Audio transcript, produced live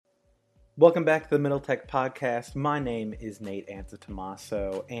Welcome back to the Middle Tech Podcast. My name is Nate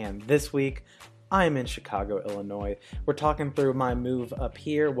Antetomaso, and this week I am in Chicago, Illinois. We're talking through my move up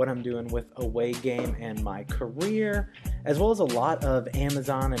here, what I'm doing with Away Game and my career, as well as a lot of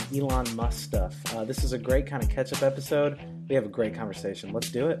Amazon and Elon Musk stuff. This is a great kind of catch-up episode. We have a great conversation.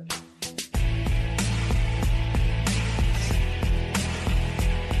 Let's do it.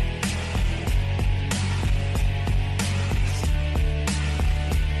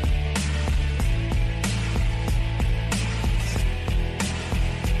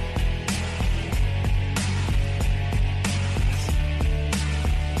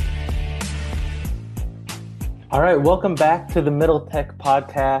 All right, welcome back to the Middle Tech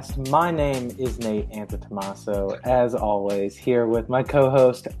Podcast. My name is Nate Antetomaso, as always, here with my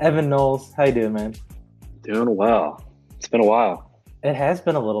co-host, Evan Knowles. How you doing, man? Doing well. It's been a while. It has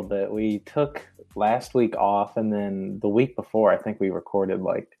been a little bit. We took last week off, and then the week before, I think we recorded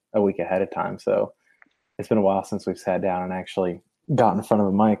like a week ahead of time. So it's been a while since we've sat down and actually got in front of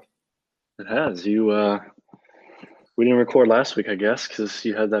a mic. It has. We didn't record last week, I guess, because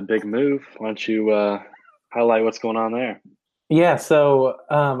you had that big move. Why don't you highlight what's going on there? Yeah, so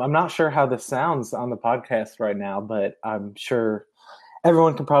I'm not sure how this sounds on the podcast right now, but I'm sure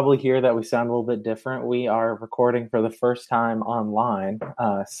everyone can probably hear that we sound a little bit different. We are recording for the first time online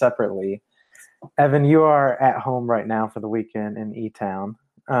separately. Evan, you are at home right now for the weekend in E-Town,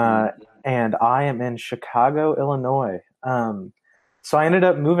 and I am in Chicago, Illinois. So I ended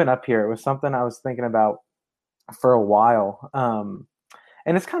up moving up here. It was something I was thinking about for a while.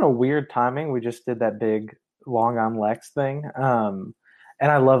 And it's kind of weird timing. We just did that big Long on Lex thing. And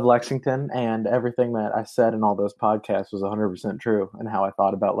I love Lexington, and everything that I said in all those podcasts was 100% true and how I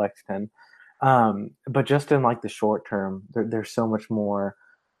thought about Lexington. But just in like the short term, there's so much more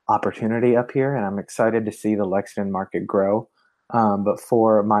opportunity up here, and I'm excited to see the Lexington market grow. But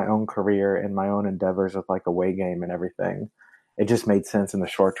for my own career and my own endeavors with like Away Game and everything, it just made sense in the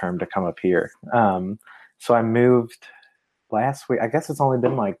short term to come up here. So I moved last week. I guess it's only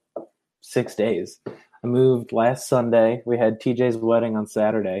been like 6 days. I moved last Sunday. We had TJ's wedding on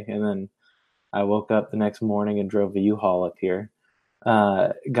Saturday, and then I woke up the next morning and drove the U-Haul up here.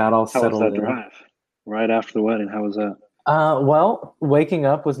 Got all settled in. How was that drive? Right after the wedding, how was that? Well, waking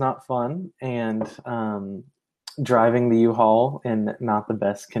up was not fun, and driving the U-Haul in not the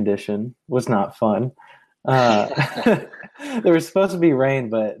best condition was not fun. There was supposed to be rain,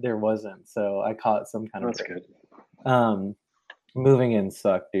 but there wasn't, so I caught some kind of rain. That's good. Moving in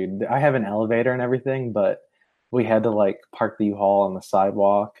sucked, dude. I have an elevator and everything, but we had to like park the U-Haul on the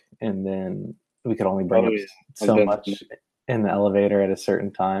sidewalk, and then we could only bring up so much in the elevator at a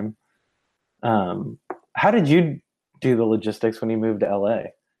certain time. How did you do the logistics when you moved to LA?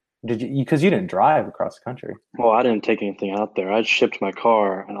 Did you, because you didn't drive across the country? Well, I didn't take anything out there. I shipped my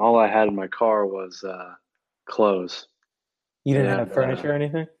car, and all I had in my car was clothes. You didn't have furniture or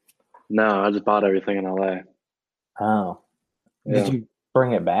anything? No, I just bought everything in LA. Oh. Yeah. Did you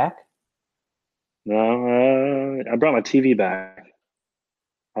bring it back? No, I brought my TV back.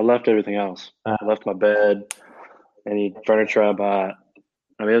 I left everything else. I left my bed, any furniture I bought.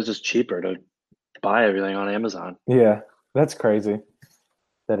 I mean, it was just cheaper to buy everything on Amazon. Yeah, that's crazy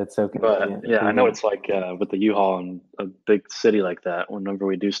that it's so convenient. But yeah, I know it's like with the U-Haul in a big city like that, whenever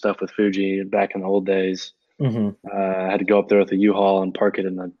we do stuff with Fuji back in the old days, I had to go up there with a U-Haul and park it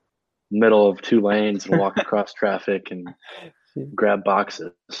in the middle of 2 lanes and walk across traffic and grab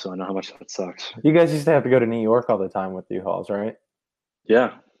boxes. So I know how much that sucks. You guys used to have to go to New York all the time with U-Hauls, right?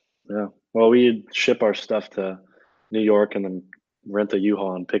 Yeah. Well, we'd ship our stuff to New York and then rent a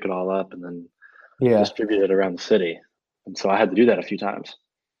U-Haul and pick it all up and then distribute it around the city. And so I had to do that a few times.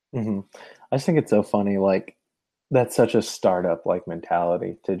 I just think it's so funny. Like, that's such a startup like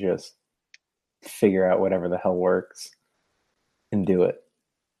mentality to just figure out whatever the hell works and do it.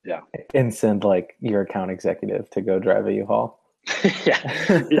 Yeah. And send like your account executive to go drive a U-Haul.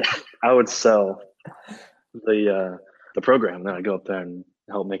 yeah. I would sell the program, then I go up there and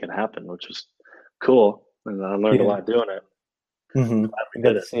help make it happen, which was cool. And I learned a lot doing it. You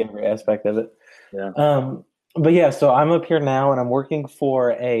got to see every aspect of it. Yeah. But yeah, so I'm up here now, and I'm working for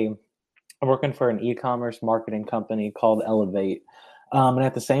an e-commerce marketing company called Elevate. And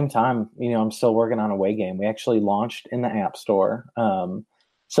at the same time, I'm still working on Away Game. We actually launched in the App Store.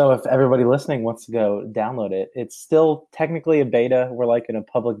 So if everybody listening wants to go download it, it's still technically a beta. We're like in a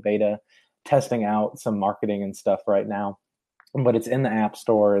public beta testing out some marketing and stuff right now, but it's in the App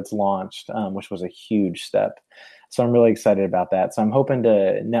Store. It's launched, which was a huge step. So I'm really excited about that. So I'm hoping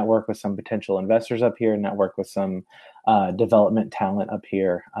to network with some potential investors up here, network with some development talent up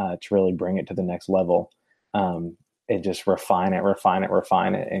here to really bring it to the next level. and just refine it,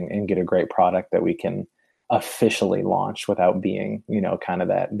 and get a great product that we can officially launch without being, kind of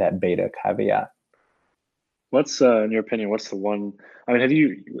that beta caveat. What's in your opinion? What's the one? I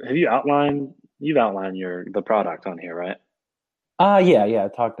mean, you've outlined the product on here, right? Yeah.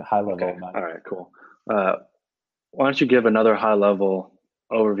 I talked high level Okay. about All it. right. Cool. Uh, why don't you give another high level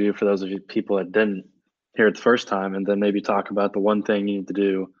overview for those of you people that didn't hear it the first time, and then maybe talk about the one thing you need to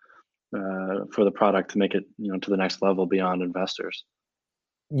do for the product to make it, to the next level beyond investors.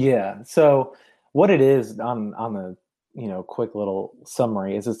 Yeah. So what it is on the quick little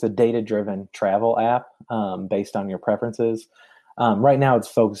summary is it's a data driven travel app, based on your preferences. Right now it's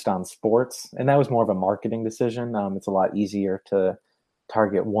focused on sports, and that was more of a marketing decision. It's a lot easier to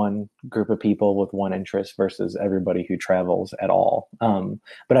target one group of people with one interest versus everybody who travels at all.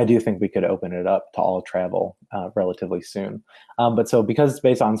 But I do think we could open it up to all travel relatively soon. But so because it's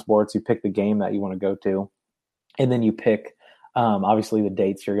based on sports, you pick the game that you want to go to, and then you pick obviously the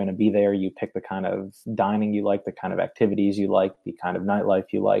dates you're going to be there. You pick the kind of dining you like, the kind of activities you like, the kind of nightlife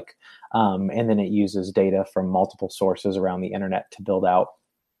you like, and then it uses data from multiple sources around the internet to build out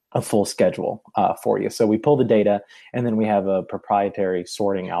a full schedule for you. So we pull the data, and then we have a proprietary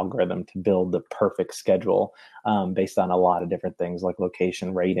sorting algorithm to build the perfect schedule, based on a lot of different things like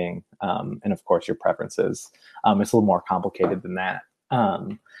location, rating, and of course your preferences. It's a little more complicated than that.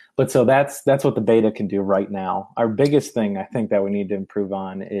 But so that's what the beta can do right now. Our biggest thing I think that we need to improve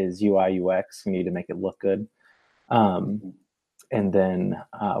on is UI UX. We need to make it look good. Um, and then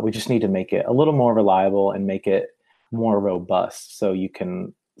we just need to make it a little more reliable and make it more robust, so you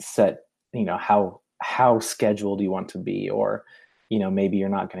can set, how scheduled you want to be, or maybe you're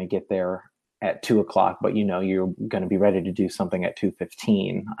not going to get there at 2 o'clock, but you're going to be ready to do something at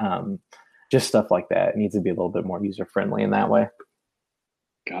 2:15. Just stuff like that. It needs to be a little bit more user friendly in that way.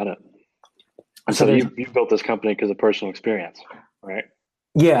 Got it. And So so there's you built this company because of personal experience, right?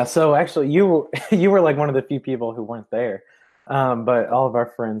 Yeah, so actually, you were like one of the few people who weren't there, but all of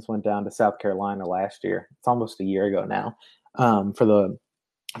our friends went down to South Carolina last year. It's almost a year ago now, for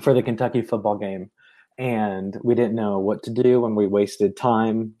the Kentucky football game, and we didn't know what to do, and we wasted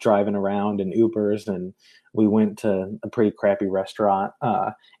time driving around in Ubers, and we went to a pretty crappy restaurant,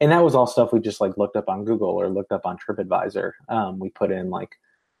 and that was all stuff we just like looked up on Google or looked up on TripAdvisor. We put in like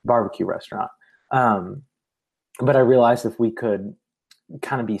barbecue restaurant, um, but I realized if we could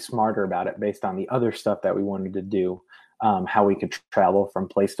kind of be smarter about it based on the other stuff that we wanted to do, how we could travel from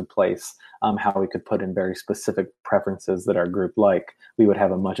place to place, how we could put in very specific preferences that our group like, we would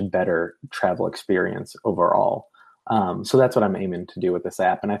have a much better travel experience overall. So that's what I'm aiming to do with this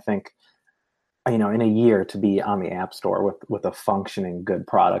app. And I think, in a year to be on the App Store with a functioning good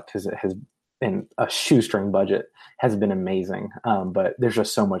product has in a shoestring budget has been amazing. But there's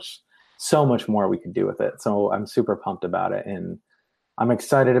just so much more we could do with it. So I'm super pumped about it. And I'm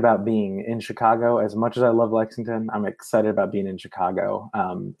excited about being in Chicago. As much as I love Lexington, I'm excited about being in Chicago,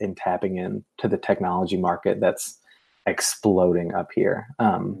 and tapping into the technology market that's exploding up here,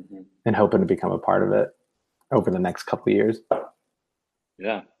 and hoping to become a part of it over the next couple of years.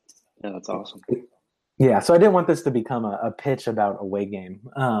 Yeah. Yeah, that's awesome. Yeah, so I didn't want this to become a pitch about a away game,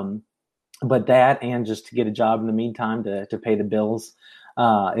 but that, and just to get a job in the meantime to pay the bills,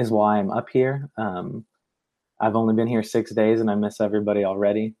 is why I'm up here. I've only been here 6 days, and I miss everybody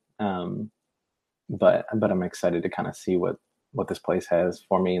already. But I'm excited to kind of see what this place has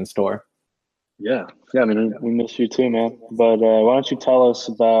for me in store. Yeah. Yeah. I mean, we miss you too, man. But why don't you tell us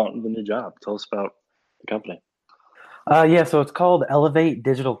about the new job? Tell us about the company. Yeah, so it's called Elevate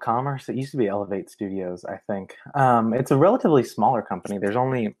Digital Commerce. It used to be Elevate Studios, I think. It's a relatively smaller company. There's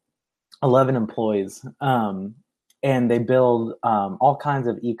only 11 employees, and they build all kinds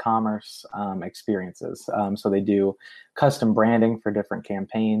of e-commerce experiences. So they do custom branding for different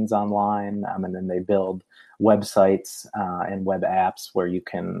campaigns online, and then they build websites and web apps where you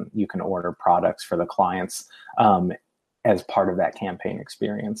can order products for the clients, as part of that campaign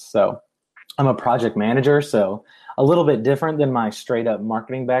experience. So I'm a project manager, so a little bit different than my straight up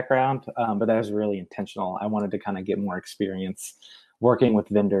marketing background, but that was really intentional. I wanted to kind of get more experience working with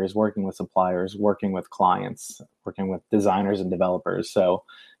vendors, working with suppliers, working with clients, working with designers and developers. So,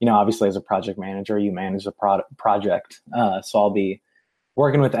 obviously as a project manager, you manage a project. So I'll be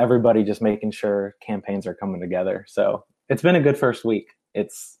working with everybody, just making sure campaigns are coming together. So it's been a good first week.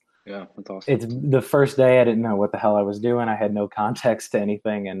 Yeah, that's awesome. It's the first day I didn't know what the hell I was doing. I had no context to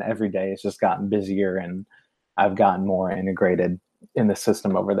anything, and every day it's just gotten busier, and I've gotten more integrated in the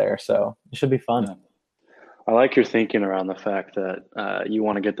system over there. So it should be fun. Yeah. I like your thinking around the fact that you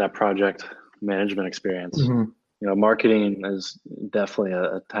want to get that project management experience. Mm-hmm. Marketing is definitely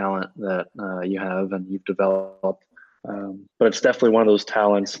a talent that you have and you've developed. But it's definitely one of those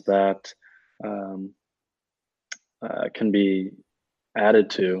talents that um, can be added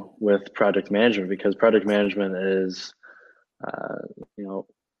to with project management, because project management is, uh, you know,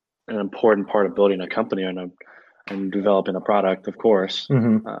 an important part of building a company and developing a product, of course.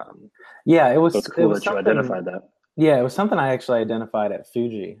 Hmm. Um, Yeah, it so it's was it cool was that you something. identified that. Yeah, it was something I actually identified at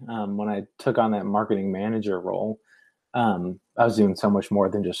Fuji when I took on that marketing manager role. I was doing so much more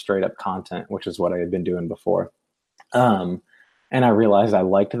than just straight up content, which is what I had been doing before. Um, and I realized I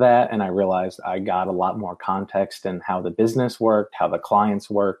liked that, and I realized I got a lot more context in how the business worked, how the clients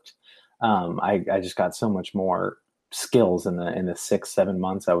worked. I just got so much more skills in the 6 7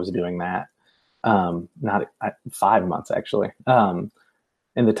 months I was doing that. Not 5 months actually.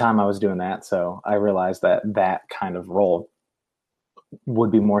 In the time I was doing that, so I realized that that kind of role would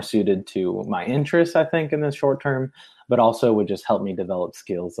be more suited to my interests, I think, in the short term, but also would just help me develop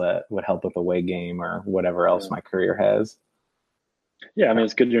skills that would help with the weight game or whatever else Yeah. my career has. Yeah, I mean,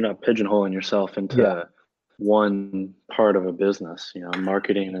 it's good you're not pigeonholing yourself Yeah, into one part of a business. You know,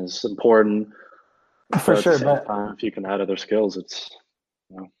 marketing is important, for but at the sure. same But time, if you can add other skills, it's,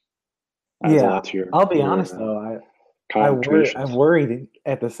 you know, adds a yeah, lot to I'll be honest your though, I contributions. worried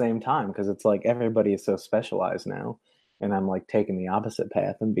at the same time because it's like everybody is so specialized now, and I'm like taking the opposite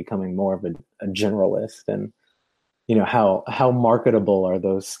path and becoming more of a generalist. And how marketable are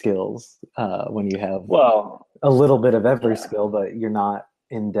those skills when you have Well, a little bit of every yeah. skill, but you're not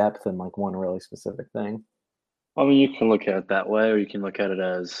in depth in like one really specific thing. I mean, you can look at it that way, or you can look at it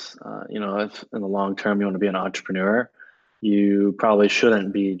as, if in the long term you want to be an entrepreneur, you probably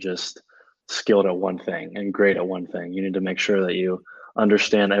shouldn't be just skilled at one thing and great at one thing. You need to make sure that you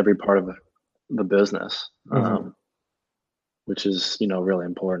understand every part of the business, Hmm. which is, really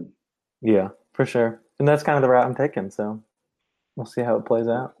important. Yeah, for sure. And that's kind of the route I'm taking. So we'll see how it plays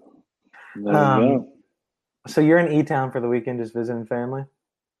out. There you Um, go. so you're in E Town for the weekend, just visiting family?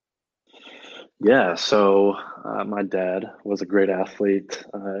 Yeah, so my dad was a great athlete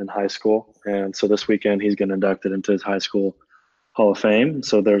in high school, and so this weekend he's getting inducted into his high school Hall of Fame.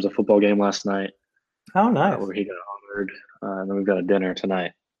 So there was a football game last night Oh, nice. where he got honored, and then we've got a dinner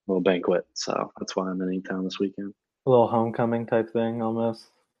tonight, a little banquet. So that's why I'm in E-Town this weekend. A little homecoming type thing almost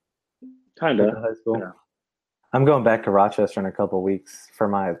at the Kinda, high school. yeah. I'm going back to Rochester in a couple weeks for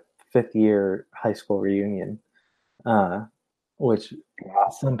my fifth year high school reunion, uh, which Wow.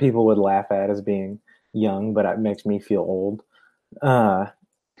 some people would laugh at as being young, but it makes me feel old. Uh,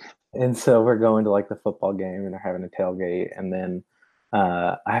 And so we're going to like the football game and they're having a tailgate. And then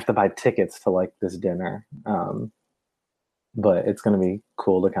I have to buy tickets to like this dinner. But it's going to be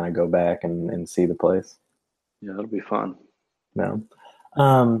cool to kind of go back and see the place. Yeah, that'll be fun. No.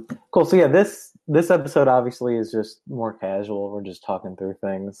 Cool. So yeah, this episode obviously is just more casual. We're just talking through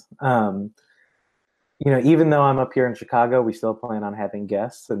things. Even though I'm up here in Chicago, we still plan on having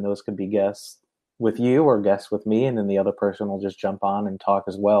guests, and those could be guests with you or guests with me, and then the other person will just jump on and talk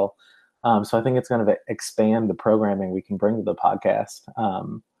as well. So I think it's going to expand the programming we can bring to the podcast,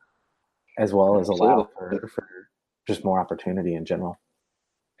 as well as allow Absolutely. for just more opportunity in general.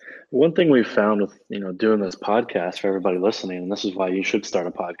 One thing we've found with, doing this podcast for everybody listening, and this is why you should start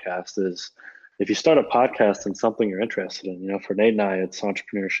a podcast, is if you start a podcast in something you're interested in, for Nate and I, it's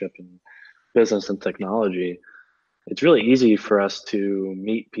entrepreneurship and business and technology. It's really easy for us to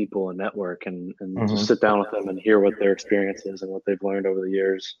meet people and network and just Hmm. sit down with them and hear what their experience is and what they've learned over the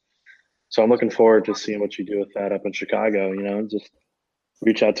years. So I'm looking forward to seeing what you do with that up in Chicago. Just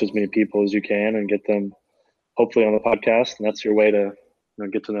reach out to as many people as you can and get them hopefully on the podcast. And that's your way to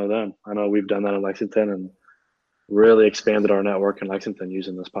get to know them. I know we've done that in Lexington and really expanded our network in Lexington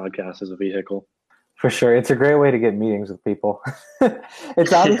using this podcast as a vehicle. For sure, it's a great way to get meetings with people. Yeah.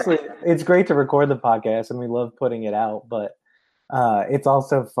 It's great to record the podcast, and we love putting it out, but it's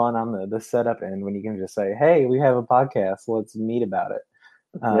also fun on the setup end when you can just say, "Hey, we have a podcast. Let's meet about it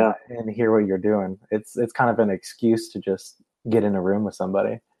Yeah. and hear what you're doing." It's kind of an excuse to just get in a room with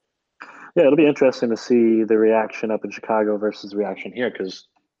somebody. Yeah. It'll be interesting to see the reaction up in Chicago versus the reaction here because,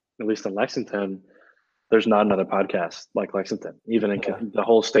 at least in Lexington, there's not another podcast like Lexington. Even in Yeah. the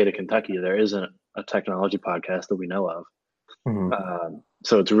whole state of Kentucky, there isn't a technology podcast that we know of. Hmm.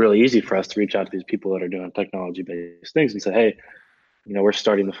 So it's really easy for us to reach out to these people that are doing technology based things and say, hey, we're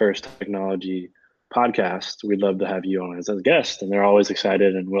starting the first technology podcast. We'd love to have you on as a guest. And they're always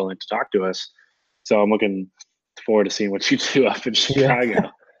excited and willing to talk to us. So I'm looking forward to seeing what you do up in Yeah, Chicago.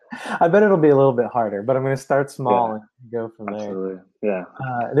 I bet it'll be a little bit harder, but I'm going to start Yeah, small and go from there. absolutely. Yeah.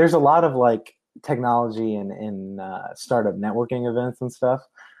 There's a lot of like technology and startup networking events and stuff,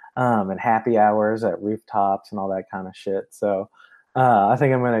 and happy hours at rooftops and all that kind of shit. So I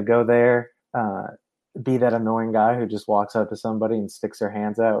think I'm going to go there. be that annoying guy who just walks up to somebody and sticks their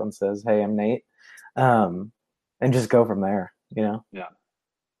hands out and says, "Hey, I'm Nate," and just go from there. Yeah.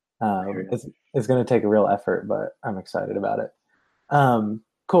 It's going to take a real effort, but I'm excited about it.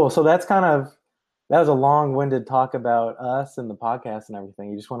 Cool. So that was a long-winded talk about us and the podcast and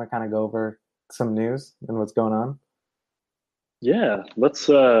everything. You just want to kind of go over some news and what's going on? Yeah. Let's.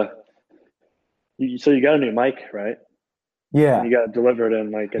 So you got a new mic, right? Yeah. And you got it delivered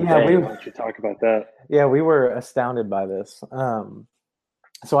in like a day. Why don't you talk about that? Yeah, we were astounded by this.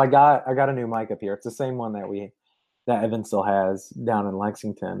 So I got a new mic up here. It's the same one that Evan still has down in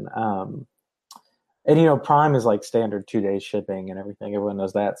Lexington. And Prime is like standard 2 day shipping and everything. Everyone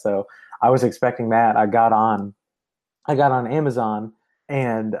knows that. So I was expecting that. I got on Amazon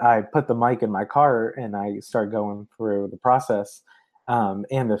and I put the mic in my cart and I started going through the process.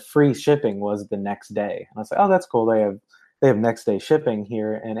 And the free shipping was the next day. And I was like, oh, that's cool. They have next day shipping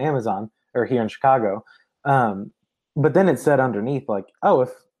here in Amazon or here in Chicago. But then it said underneath like, oh,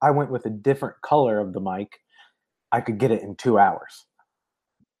 if I went with a different color of the mic, I could get it in 2 hours,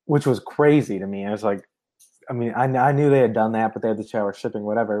 which was crazy to me. I was like, I mean, I knew they had done that, but they had the 2 hour shipping,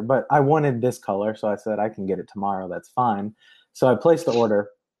 whatever. But I wanted this color, so I said I can get it tomorrow. That's fine. So I placed the order,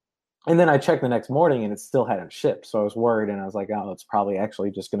 and then I checked the next morning, and it still hadn't shipped. So I was worried, and I was like, oh, it's probably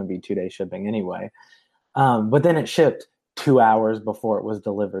actually just going to be 2 day shipping anyway. But then it shipped 2 hours before it was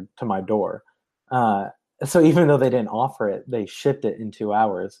delivered to my door. So even though they didn't offer it, they shipped it in 2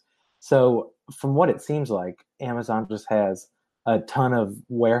 hours. So from what it seems like, Amazon just has a ton of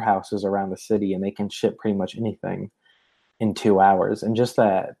warehouses around the city and they can ship pretty much anything in 2 hours. And just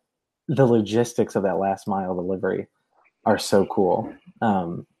that the logistics of that last mile delivery are so cool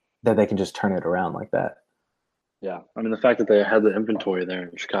that they can just turn it around like that. Yeah. I mean, the fact that they had the inventory there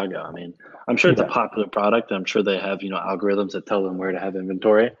in Chicago, I mean, I'm sure it's a popular product. I'm sure they have, algorithms that tell them where to have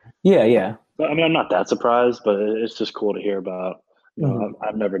inventory. Yeah. But, I mean, I'm not that surprised, but it's just cool to hear about.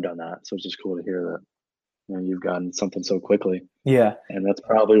 I've never done that. So it's just cool to hear that, you've gotten something so quickly. Yeah. And that's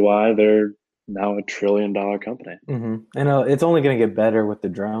probably why they're now $1 trillion company. Mm-hmm. And it's only going to get better with the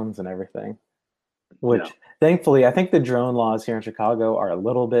drones and everything, which thankfully, I think the drone laws here in Chicago are a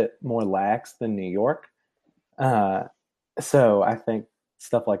little bit more lax than New York. So I think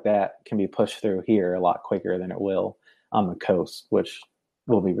stuff like that can be pushed through here a lot quicker than it will on the coast, which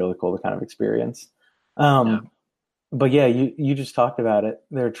will be really cool to kind of experience. But yeah, you just talked about it.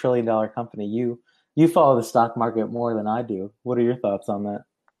 They're $1 trillion company. You follow the stock market more than I do. What are your thoughts on that?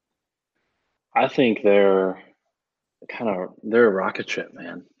 I think they're a rocket ship,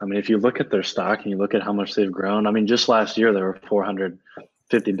 man. I mean, if you look at their stock and you look at how much they've grown, I mean, just last year they were $450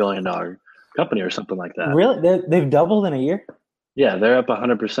 billion company or something like that. Really? They've doubled in a year? Yeah, they're up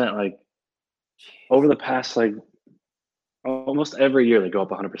 100%. Like over the past, like almost every year they go up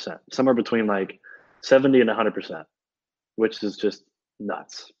 100%, somewhere between like 70 and 100%, which is just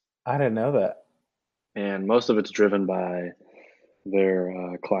nuts. I didn't know that. And most of it's driven by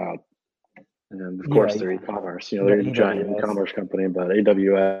their cloud. And of course, their e-commerce. They're a giant e-commerce company, but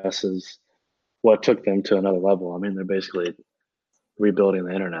AWS is what took them to another level. I mean, they're basically rebuilding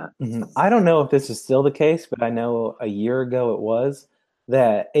the internet. Mm-hmm. I don't know if this is still the case, but I know a year ago it was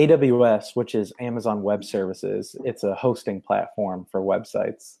that AWS, which is Amazon Web Services, it's a hosting platform for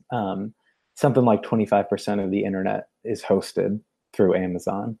websites. Something like 25% of the internet is hosted through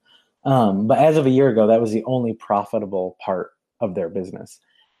Amazon. But as of a year ago, that was the only profitable part of their business.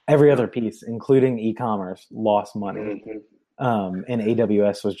 Every other piece, including e-commerce, lost money. And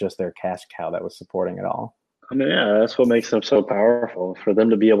AWS was just their cash cow that was supporting it all. I mean, yeah, that's what makes them so powerful, for them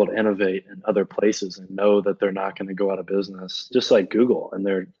to be able to innovate in other places and know that they're not going to go out of business, just like Google and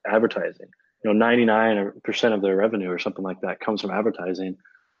their advertising. 99% of their revenue or something like that comes from advertising,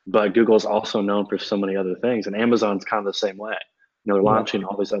 but Google is also known for so many other things, and Amazon's kind of the same way. They're launching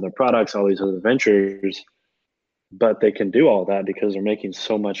all these other products, all these other ventures, but they can do all that because they're making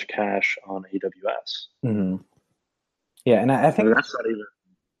so much cash on AWS. Mm-hmm. Yeah, and I think that's not even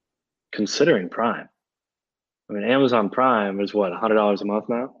considering Prime. I mean, Amazon Prime is what, $100 a month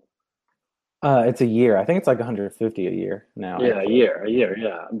now? It's a year. I think it's like 150 a year now. Yeah, a year.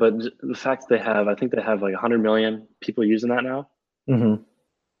 Yeah, but the fact that I think they have like 100 million people using that now. Mm-hmm.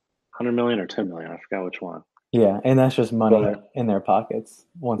 100 million or 10 million? I forgot which one. Yeah, and that's just money in their pockets.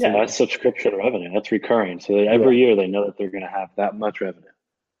 That's subscription revenue. That's recurring. So every year they know that they're going to have that much revenue.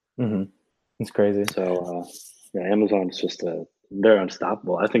 Mm-hmm. It's crazy. So Amazon's just they're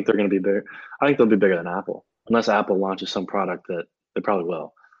unstoppable. I think they're going to be bigger. I think they'll be bigger than Apple, unless Apple launches some product that they probably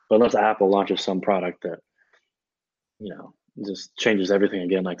will. But unless Apple launches some product that just changes everything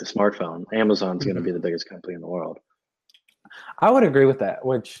again, like the smartphone, Amazon's going to be the biggest company in the world. I would agree with that.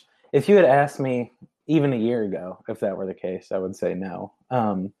 Which, if you had asked me even a year ago, if that were the case, I would say no.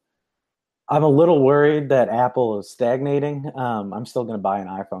 I'm a little worried that Apple is stagnating. I'm still going to buy an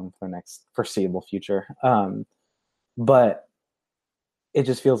iPhone for the next foreseeable future. But it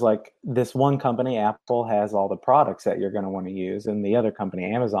just feels like this one company, Apple, has all the products that you're going to want to use, and the other company,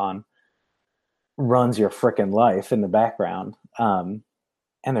 Amazon, runs your frickin' life in the background. And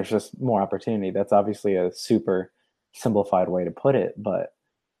there's just more opportunity. That's obviously a super simplified way to put it, but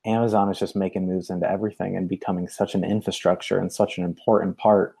Amazon is just making moves into everything and becoming such an infrastructure and such an important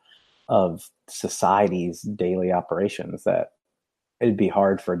part of society's daily operations that it'd be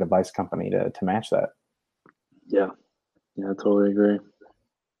hard for a device company to match that. Yeah, I totally agree.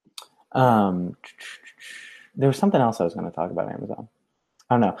 There was something else I was going to talk about Amazon.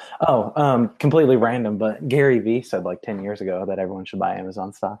 I don't know. Completely random, but Gary Vee said like 10 years ago that everyone should buy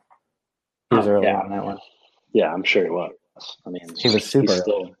Amazon stock. He was early on that one. Yeah, I'm sure he was. I mean, he was super.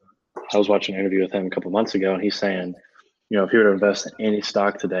 I was watching an interview with him a couple months ago, and he's saying, if he were to invest in any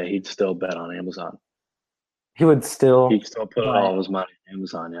stock today, he'd still bet on Amazon. He'd still put all of his money in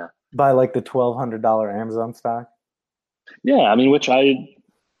Amazon, yeah. Buy like the $1,200 Amazon stock? Yeah, I mean, which now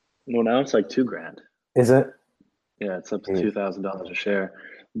it's like $2,000. Is it? Yeah, it's up to $2,000 a share.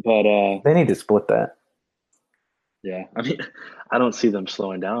 But they need to split that. Yeah, I mean, I don't see them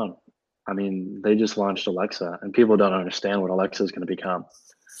slowing down. I mean, they just launched Alexa, and people don't understand what Alexa is going to become.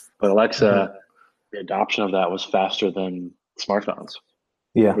 But Alexa, the adoption of that was faster than smartphones.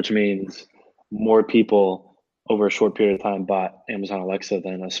 Yeah. Which means more people over a short period of time bought Amazon Alexa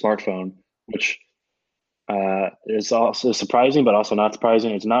than a smartphone, which is also surprising, but also not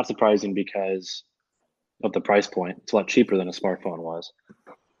surprising. It's not surprising because of the price point. It's a lot cheaper than a smartphone was.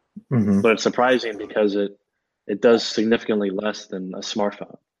 But it's surprising because it does significantly less than a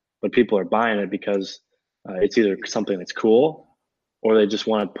smartphone. But people are buying it because it's either something that's cool or they just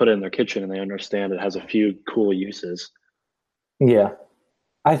want to put it in their kitchen and they understand it has a few cool uses. Yeah.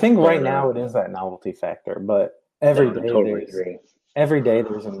 I think right now it is that novelty factor, but every day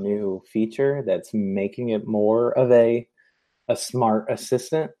there's a new feature that's making it more of a smart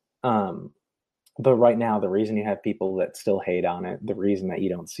assistant. But right now, the reason you have people that still hate on it, the reason that you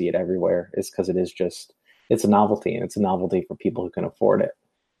don't see it everywhere is because it's a novelty, and it's a novelty for people who can afford it.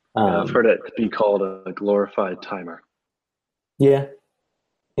 I've heard it be called a glorified timer. Yeah.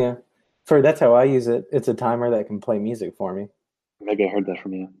 That's how I use it. It's a timer that can play music for me. Maybe I heard that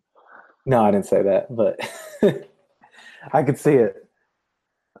from you. No, I didn't say that, but I could see it.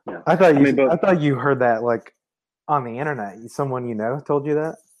 Yeah. I thought you heard that like on the internet. Someone told you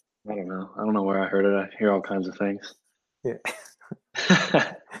that? I don't know. I don't know where I heard it. I hear all kinds of things. Yeah.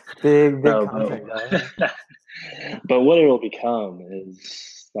 big content guy. But what it will become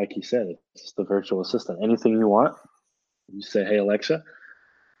is, like you said, it's the virtual assistant. Anything you want, you say, "Hey Alexa,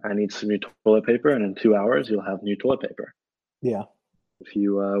 I need some new toilet paper," and in 2 hours you'll have new toilet paper. Yeah. If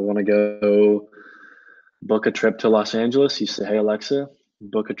you want to go book a trip to Los Angeles, you say, "Hey Alexa,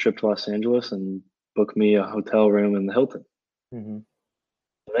 book a trip to Los Angeles and book me a hotel room in the Hilton."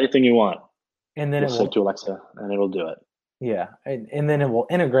 Anything you want, and then it will say to Alexa, and it'll do it. Yeah, and then it will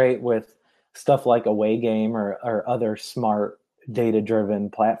integrate with stuff like Away Game or other smart data-driven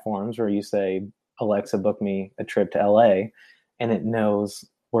platforms where you say, "Alexa, book me a trip to LA," and it knows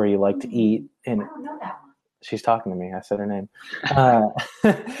where you like to eat. And I don't know that one. She's talking to me. I said her name.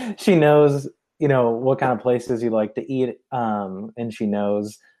 She knows, what kind of places you like to eat, and she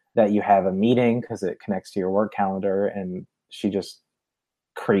knows that you have a meeting because it connects to your work calendar, and she just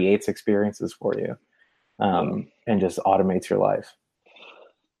creates experiences for you, and just automates your life.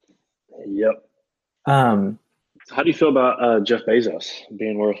 Yep. So how do you feel about Jeff Bezos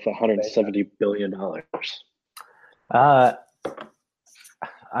being worth $170 billion? I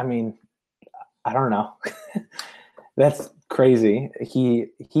mean, I don't know. That's crazy. He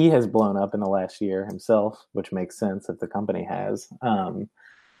has blown up in the last year himself, which makes sense if the company has. And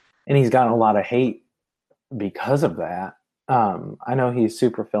he's gotten a lot of hate because of that. I know he's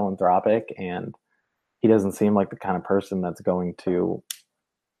super philanthropic, and he doesn't seem like the kind of person that's going to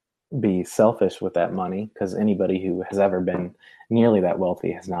be selfish with that money, because anybody who has ever been nearly that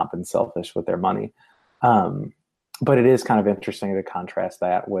wealthy has not been selfish with their money. But it is kind of interesting to contrast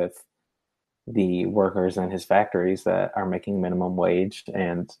that with the workers in his factories that are making minimum wage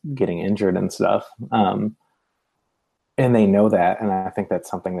and getting injured and stuff. And they know that. And I think that's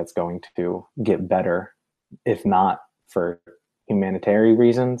something that's going to get better, if not for humanitarian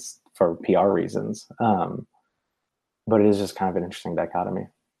reasons, for PR reasons. But it is just kind of an interesting dichotomy.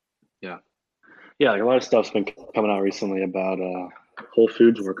 Yeah, like a lot of stuff's been coming out recently about Whole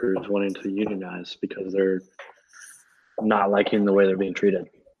Foods workers wanting to unionize because they're not liking the way they're being treated,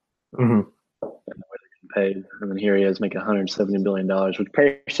 and the way paid, and then here he is making $170 billion, which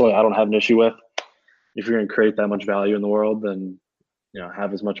personally I don't have an issue with. If you're going to create that much value in the world, then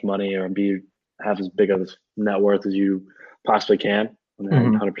have as much money or have as big of a net worth as you possibly can. I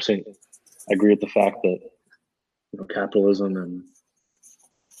mean, 100% agree with the fact that capitalism and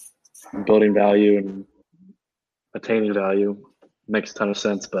building value and attaining value makes a ton of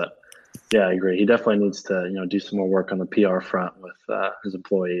sense. But yeah, I agree. He definitely needs to do some more work on the PR front with his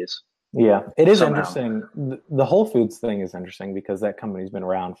employees. Yeah, it is interesting. The Whole Foods thing is interesting because that company's been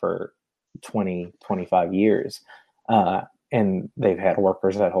around for 20, 25 years. And they've had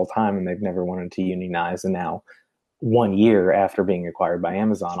workers that whole time and they've never wanted to unionize. And now 1 year after being acquired by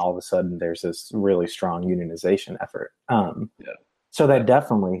Amazon, all of a sudden there's this really strong unionization effort. So that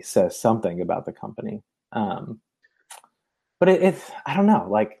definitely says something about the company. But it's, I don't know,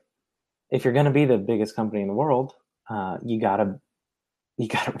 like if you're going to be the biggest company in the world, you gotta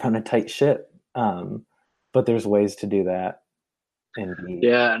run a tight ship. But there's ways to do that. And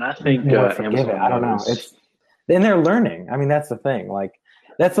and I think Amazon, I don't know. And they're learning. I mean, that's the thing. Like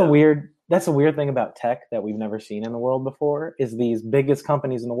that's a weird thing about tech that we've never seen in the world before is these biggest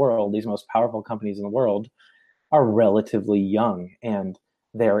companies in the world, these most powerful companies in the world are relatively young and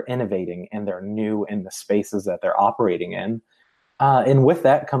they're innovating and they're new in the spaces that they're operating in. And with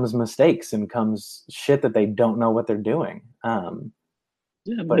that comes mistakes and comes shit that they don't know what they're doing. But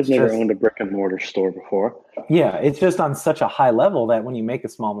they've never owned a brick and mortar store before. Yeah, it's just on such a high level that when you make a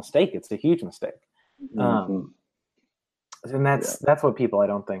small mistake, it's a huge mistake. And that's what people I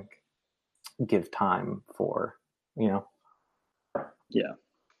don't think give time for, Yeah.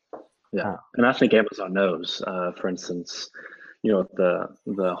 And I think Amazon knows, for instance,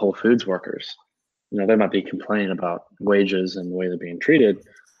 the Whole Foods workers, they might be complaining about wages and the way they're being treated,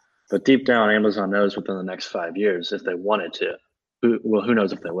 but deep down, Amazon knows within the next 5 years, if they wanted to, who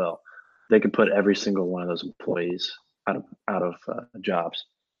knows if they will, they could put every single one of those employees out of jobs.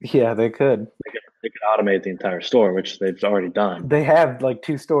 Yeah, they could. They could automate the entire store, which they've already done. They have like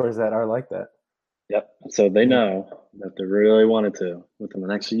 2 stores that are like that. Yep. So they know that they really wanted to, within the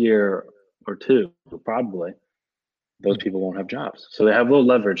next year or two, probably, those people won't have jobs. So they have a little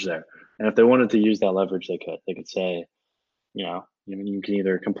leverage there. And if they wanted to use that leverage, they could. They could say, you can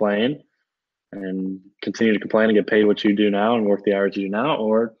either complain and continue to complain and get paid what you do now and work the hours you do now,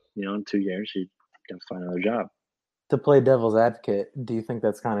 or, in 2 years, you can find another job. To play devil's advocate, do you think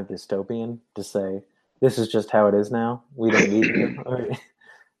that's kind of dystopian to say, this is just how it is now? We don't need you. Or,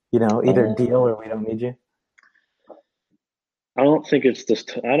 either deal or we don't need you? I don't think it's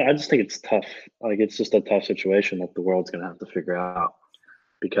just, I just think it's tough. Like, it's just a tough situation that the world's going to have to figure out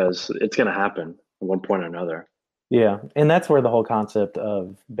because it's going to happen at one point or another. Yeah. And that's where the whole concept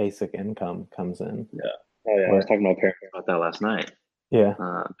of basic income comes in. Yeah. Oh, yeah. I was talking to my parents about that last night. Yeah.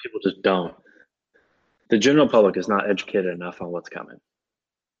 People just don't. The general public is not educated enough on what's coming.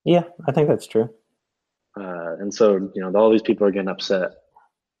 Yeah, I think that's true. And so, all these people are getting upset,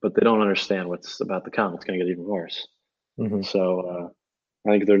 but they don't understand what's about to come. It's going to get even worse. Mm-hmm. So I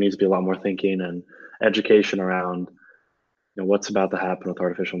think there needs to be a lot more thinking and education around what's about to happen with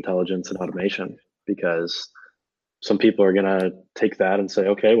artificial intelligence and automation, because some people are going to take that and say,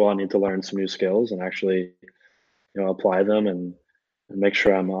 okay, well, I need to learn some new skills and actually apply them and make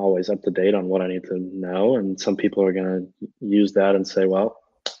sure I'm always up to date on what I need to know. And some people are going to use that and say, well,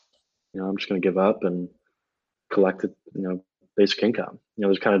 I'm just going to give up and collect it, basic income.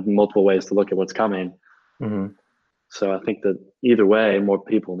 There's kind of multiple ways to look at what's coming. Mm-hmm. So I think that either way, more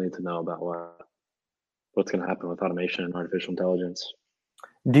people need to know about what's going to happen with automation and artificial intelligence.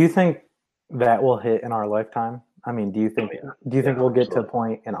 Do you think that will hit in our lifetime? I mean, do you think we'll get to a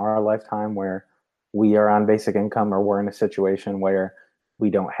point in our lifetime where we are on basic income, or we're in a situation where we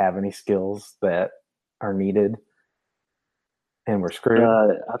don't have any skills that are needed and we're screwed?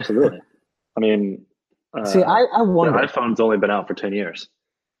 Absolutely. I mean, see, I wonder. The iPhone's only been out for 10 years.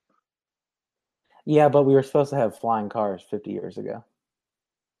 Yeah, but we were supposed to have flying cars 50 years ago.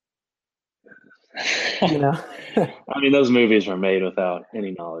 I mean, those movies were made without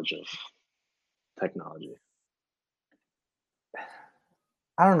any knowledge of technology.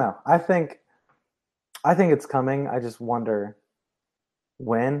 I don't know. I think it's coming. I just wonder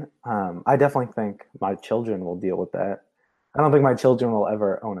when. I definitely think my children will deal with that. I don't think my children will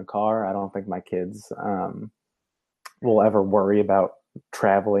ever own a car. I don't think my kids will ever worry about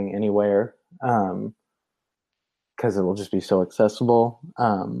traveling anywhere because it will just be so accessible.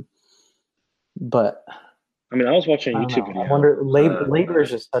 But I mean, I was watching a YouTube video. I wonder, labor is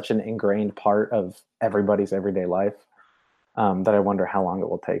just such an ingrained part of everybody's everyday life that I wonder how long it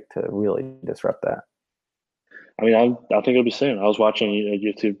will take to really disrupt that. I mean, I think it'll be soon. I was watching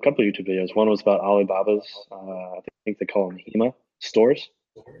a couple of YouTube videos. One was about Alibaba's, I think they call them HEMA stores,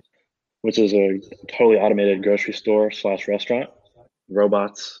 which is a totally automated grocery store slash restaurant.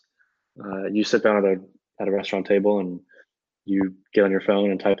 Robots. You sit down at a restaurant table and you get on your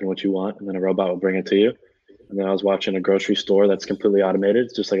phone and type in what you want, and then a robot will bring it to you. And then I was watching a grocery store that's completely automated.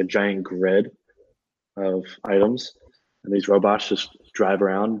 It's just like a giant grid of items, and these robots just drive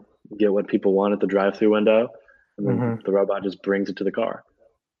around, get what people want at the drive-through window, and then Mm-hmm. the robot just brings it to the car.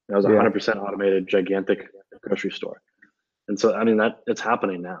 That was a Yeah. 100% automated, gigantic grocery store. And so, I mean, that it's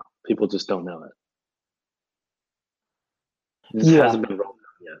happening now. People just don't know it. It just Yeah. hasn't been rolled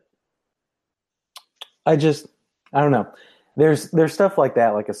out yet. I just, I don't know. There's stuff like that,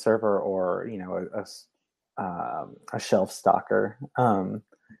 like a server or a shelf stocker.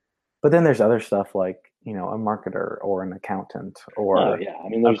 But then there's other stuff like a marketer or an accountant Oh or yeah, I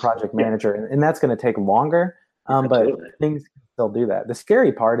mean, a there's project yeah, manager, and that's going to take longer. But absolutely. things can still do that. The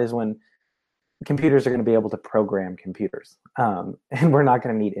scary part is when computers are going to be able to program computers, and we're not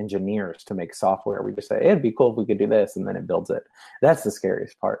going to need engineers to make software. We just say it'd be cool if we could do this, and then it builds it. That's the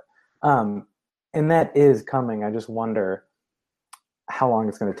scariest part, and that is coming. I just wonder how long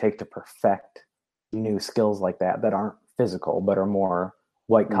it's going to take to perfect new skills like that aren't physical but are more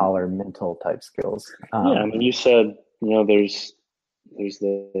white collar mental type skills. Yeah, I mean, you said there's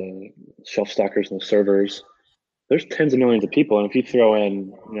the shelf stockers and the servers. There's tens of millions of people, and if you throw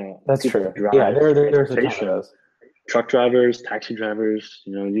in That's people who true. Yeah, drive there's a ton of transportation, those. truck drivers, taxi drivers,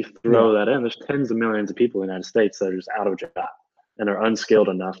 you Yeah, throw that in, there's tens of millions of people in the United States that are just out of a job and are unskilled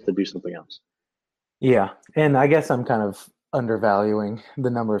enough to do something else. yeah, and I guess I'm kind of undervaluing the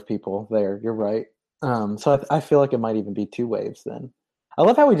number of people there. You're right. So I feel like it might even be two waves then. I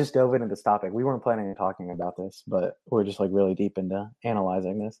love how we just dove into this topic. We weren't planning on talking about this, but we're just like really deep into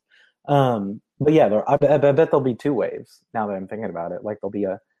analyzing this. But yeah, I bet there'll be two waves now that I'm thinking about it. Like there'll be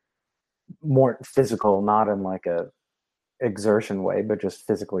a more physical, not in like a exertion way, but just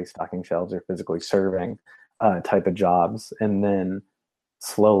physically stocking shelves or physically serving type of jobs, and then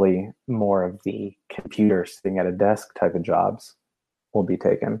slowly more of the computer sitting at a desk type of jobs will be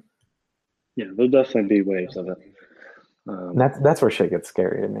taken. Yeah, there'll definitely be waves of it. And that's where shit gets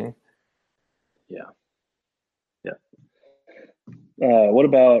scary to me. Yeah, yeah. What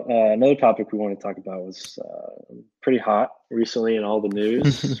about another topic we want to talk about was pretty hot recently in all the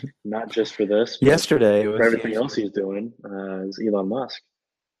news, not just for this, but Yesterday it for was everything huge. else he's doing, is Elon Musk.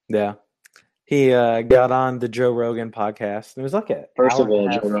 Yeah, he got on the Joe Rogan podcast. It was like an First hour of and a all,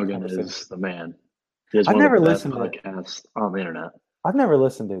 Joe half Rogan conversation. is the man. He has I've one of never the best listened to. podcasts on the internet. I've never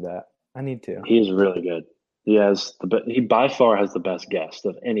listened to that. I need to. He is really good. He by far has the best guest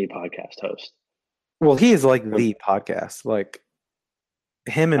of any podcast host. Well, he is like the podcast. Like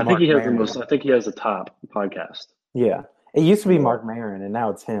him and I think Mark he has the Maron. most. I think he has the top podcast Yeah. It used to in be the world. Mark Maron and now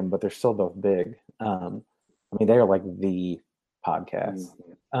it's him, but they're still both big. I mean, they're like the podcast.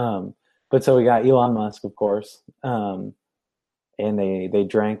 Mhm. But so we got Elon Musk, of course. And they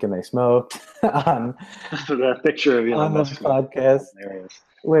drank and they smoked on That picture of Elon on the Musk smoking is podcast, hilarious.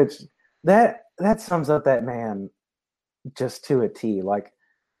 which that sums up that man just to a T. Like,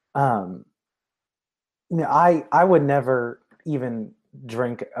 um, I would never even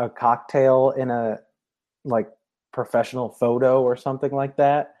drink a cocktail in a like professional photo or something like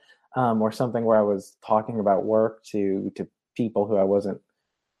that, or something where I was talking about work to people who I wasn't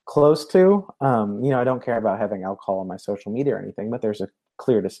close to. I don't care about having alcohol on my social media or anything, but there's a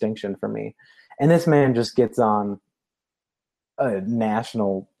clear distinction for me. And this man just gets on a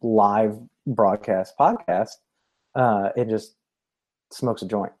national live broadcast podcast and just smokes a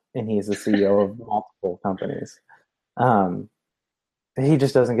joint, and he's the CEO of multiple companies. Um, he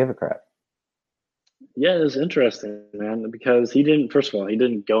just doesn't give a crap. Yeah, it was interesting, man, because he didn't. First of all, he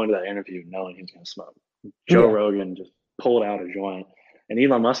didn't go into that interview knowing he was going to smoke. Joe Yeah, Rogan just pulled out a joint, and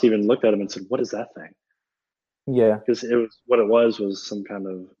Elon Musk even looked at him and said, "What is that thing?" yeah. Because it was what it was some kind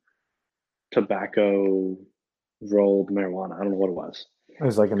of tobacco rolled marijuana. I don't know what it was, It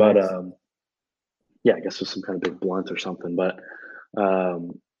was like a but mix. yeah, I guess it was some kind of big blunt or something. But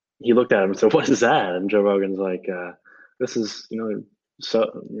um, he looked at him and said, "What is that?" And Joe Rogan's like, "This is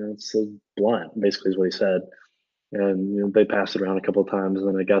it's a blunt." Basically, is what he said. And they passed it around a couple of times, and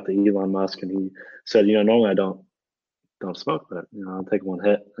then I got to Elon Musk, and he said, "Normally I don't smoke, but I'll take one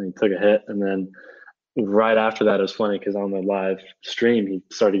hit." And he took a hit, and then right after that, it was funny because on the live stream, he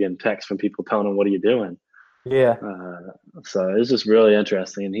started getting texts from people telling him, "What are you doing?" Yeah, So it was just really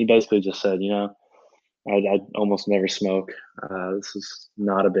interesting. And he basically just said, I almost never smoke. This is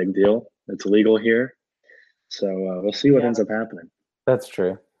not a big deal. It's legal here. So we'll see what yeah, ends up happening. that's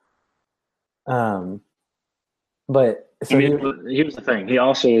true. Um, But I so mean, here's the thing. He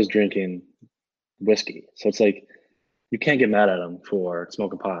also is drinking whiskey. So it's like you can't get mad at him for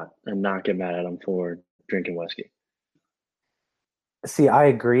smoking pot and not get mad at him for drinking whiskey. see, I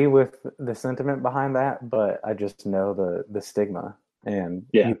agree with the sentiment behind that, but I just know the stigma, and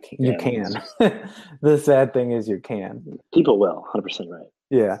Yeah. you Yeah. I mean, can. The sad thing is you can. people will, 100% right.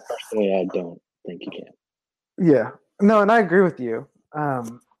 Yeah. Personally, I don't think you can. Yeah. No, and I agree with you.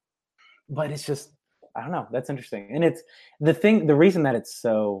 But it's just I don't know. That's interesting, and it's the thing. The reason that it's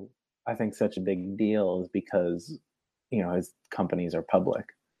so I think such a big deal is because his companies are public.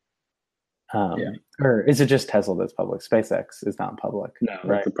 Yeah. Or is it just Tesla that's public? SpaceX is not public, No,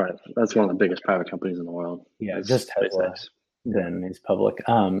 right? that's one of the biggest private companies in the world. Yeah, Is just Tesla. SpaceX. Yeah. Then he's public.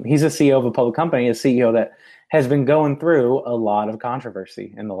 He's a CEO of a public company, a CEO that has been going through a lot of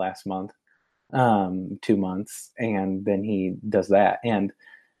controversy in the last month, 2 months, and then he does that. And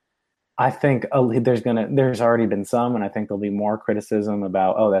I think there's already been some, and I think there'll be more criticism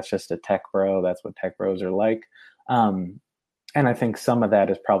about, oh, that's just a tech bro. That's what tech bros are like. Um, and I think some of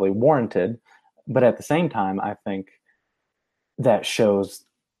that is probably warranted, but at the same time, I think that shows,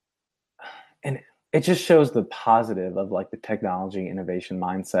 and it just shows the positive of like the technology innovation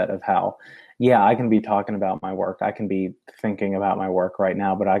mindset of how, yeah, I can be talking about my work, I can be thinking about my work right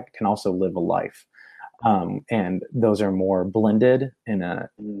now, but I can also live a life. And those are more blended in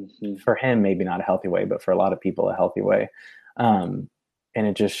for him, maybe not a healthy way, but for a lot of people, a healthy way. And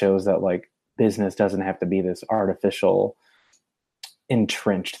it just shows that like business doesn't have to be this artificial,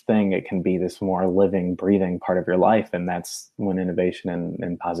 entrenched thing. It can be this more living, breathing part of your life. And that's when innovation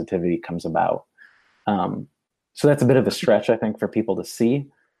and positivity comes about. So that's a bit of a stretch, I think, for people to see.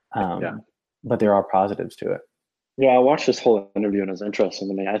 Yeah. But there are positives to it. Yeah, I watched this whole interview and it was interesting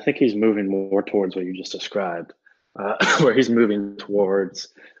to me. I think he's moving more towards what you just described, where he's moving towards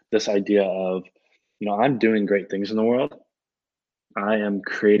this idea of, I'm doing great things in the world. I am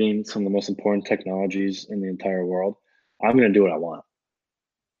creating some of the most important technologies in the entire world. I'm going to do what I want,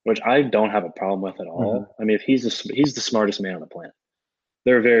 which I don't have a problem with at all. Mm-hmm. I mean, if he's the smartest man on the planet,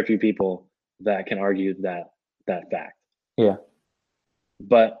 there are very few people that can argue that fact. Yeah.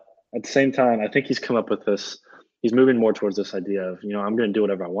 But at the same time, I think he's come up with this. He's moving more towards this idea of, I'm going to do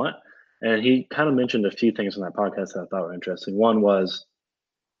whatever I want. And he kind of mentioned a few things in that podcast that I thought were interesting. One was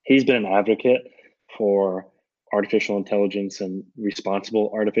he's been an advocate for artificial intelligence and responsible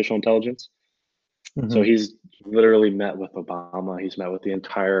artificial intelligence. Mm-hmm. So he's literally met with Obama. He's met with the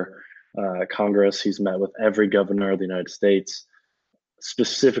entire Congress. He's met with every governor of the United States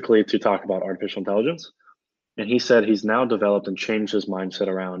specifically to talk about artificial intelligence. And he said he's now developed and changed his mindset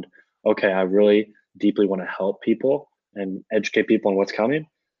around, okay, I really deeply want to help people and educate people on what's coming.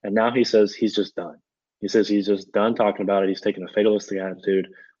 And now he says he's just done. He says he's just done talking about it. He's taking a fatalistic attitude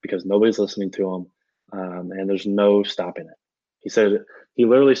because nobody's listening to him. And there's no stopping it. He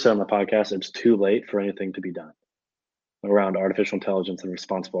literally said on the podcast, it's too late for anything to be done around artificial intelligence and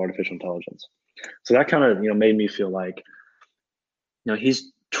responsible artificial intelligence. So that kind of, made me feel like,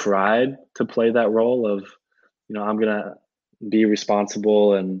 he's tried to play that role of, I'm gonna be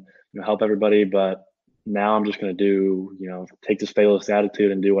responsible and help everybody, but now I'm just gonna do, take this fatalist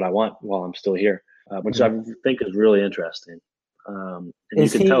attitude and do what I want while I'm still here, which I think is really interesting. And you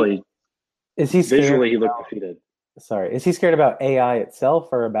can tell is he visually he looked defeated. Sorry, is he scared about AI itself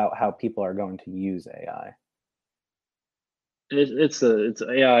or about how people are going to use AI? It's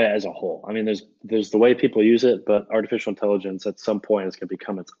AI as a whole. I mean, there's the way people use it, but artificial intelligence at some point is going to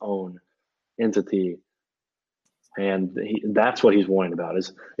become its own entity. And that's what he's worrying about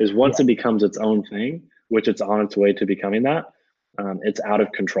is once it becomes its own thing, which it's on its way to becoming that, it's out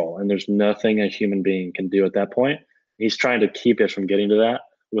of control. And there's nothing a human being can do at that point. He's trying to keep it from getting to that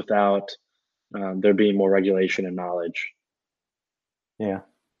without there being more regulation and knowledge. Yeah,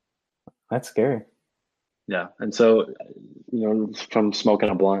 that's scary. Yeah. And so, from smoking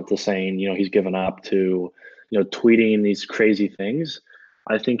a blunt to saying, he's given up to, tweeting these crazy things,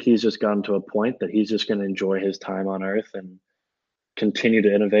 I think he's just gotten to a point that he's just going to enjoy his time on Earth and continue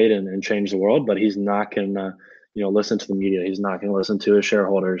to innovate and change the world. But he's not going to, listen to the media. He's not going to listen to his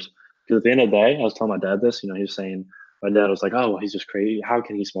shareholders. Because at the end of the day, I was telling my dad this, he was saying, my dad was like, oh, well, he's just crazy. How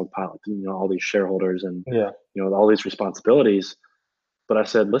can he smoke pot? All these shareholders and, all these responsibilities. But I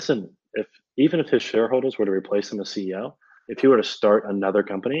said, listen, even if his shareholders were to replace him as CEO, if he were to start another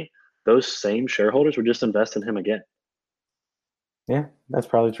company, those same shareholders would just invest in him again. Yeah, that's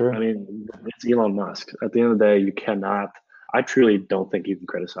probably true. I mean, it's Elon Musk. At the end of the day, I truly don't think you can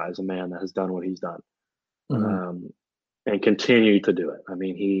criticize a man that has done what he's done and continue to do it. I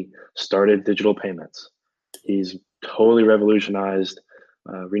mean, he started digital payments. He's totally revolutionized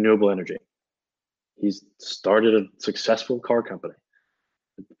renewable energy. He's started a successful car company.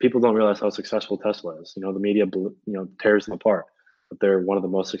 People don't realize how successful Tesla is. The media, tears them apart, but they're one of the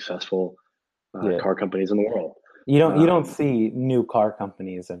most successful car companies in the world. You don't see new car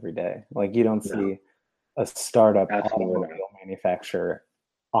companies every day. Like you don't see a startup automobile manufacturer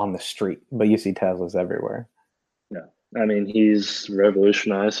on the street, but you see Teslas everywhere. Yeah, I mean, he's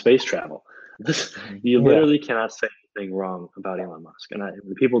revolutionized space travel. You literally cannot say anything wrong about Elon Musk, and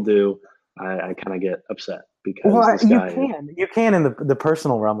when people do, I kind of get upset because this guy you can in the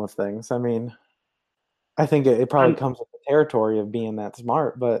personal realm of things. I mean, I think it probably comes with the territory of being that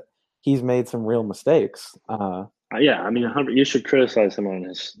smart, but he's made some real mistakes. Yeah, I mean, you should criticize him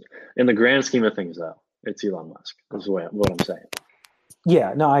on in the grand scheme of things, though. It's Elon Musk. Is what I'm saying.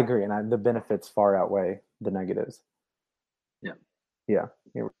 Yeah, no, I agree, and the benefits far outweigh the negatives. Yeah,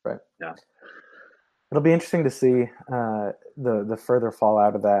 you're right. Yeah, it'll be interesting to see the further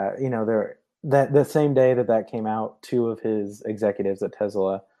fallout of that. That the same day that came out, 2 of his executives at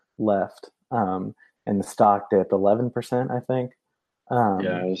Tesla left, and the stock dipped 11%, I think.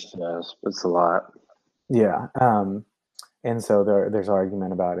 It's a lot. Yeah. And so there's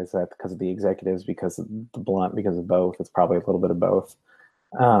argument about, is that because of the executives, because of the blunt, because of both? It's probably a little bit of both.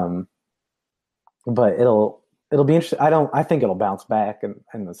 But it'll be interesting. I think it'll bounce back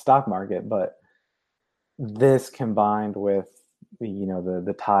in the stock market, but this combined with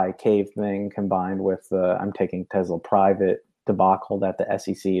the Thai cave thing, combined with the I'm taking Tesla private debacle that the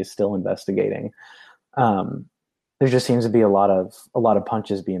SEC is still investigating, there just seems to be a lot of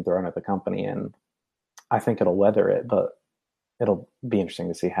punches being thrown at the company, and I think it'll weather it, but it'll be interesting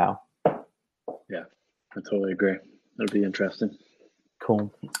to see how. Yeah, I totally agree. It'll be interesting.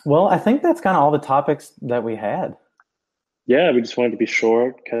 Cool. Well, I think that's kind of all the topics that we had. Yeah, we just wanted to be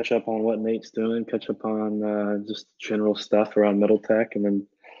short, catch up on what Nate's doing, catch up on just general stuff around Middle Tech, and then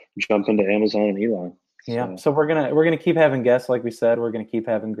jump into Amazon and Elon. Yeah. So we're gonna keep having guests, like we said. We're gonna keep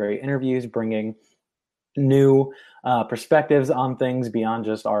having great interviews, bringing new perspectives on things beyond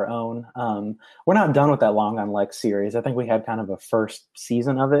just our own. We're not done with that Long on Lex series. I think we had kind of a first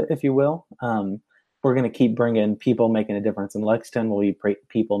season of it, if you will. We're going to keep bringing people making a difference in Lexington. We'll be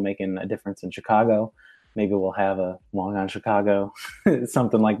people making a difference in Chicago. Maybe we'll have a Long on Chicago,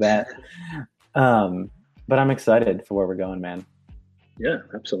 something like that. But I'm excited for where we're going, man. Yeah,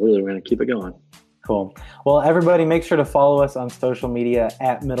 absolutely. We're going to keep it going. Cool. Well, everybody, make sure to follow us on social media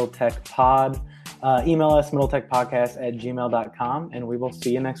at MiddleTechPod. Email us middletechpodcast@gmail.com, and we will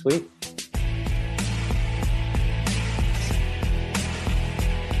see you next week.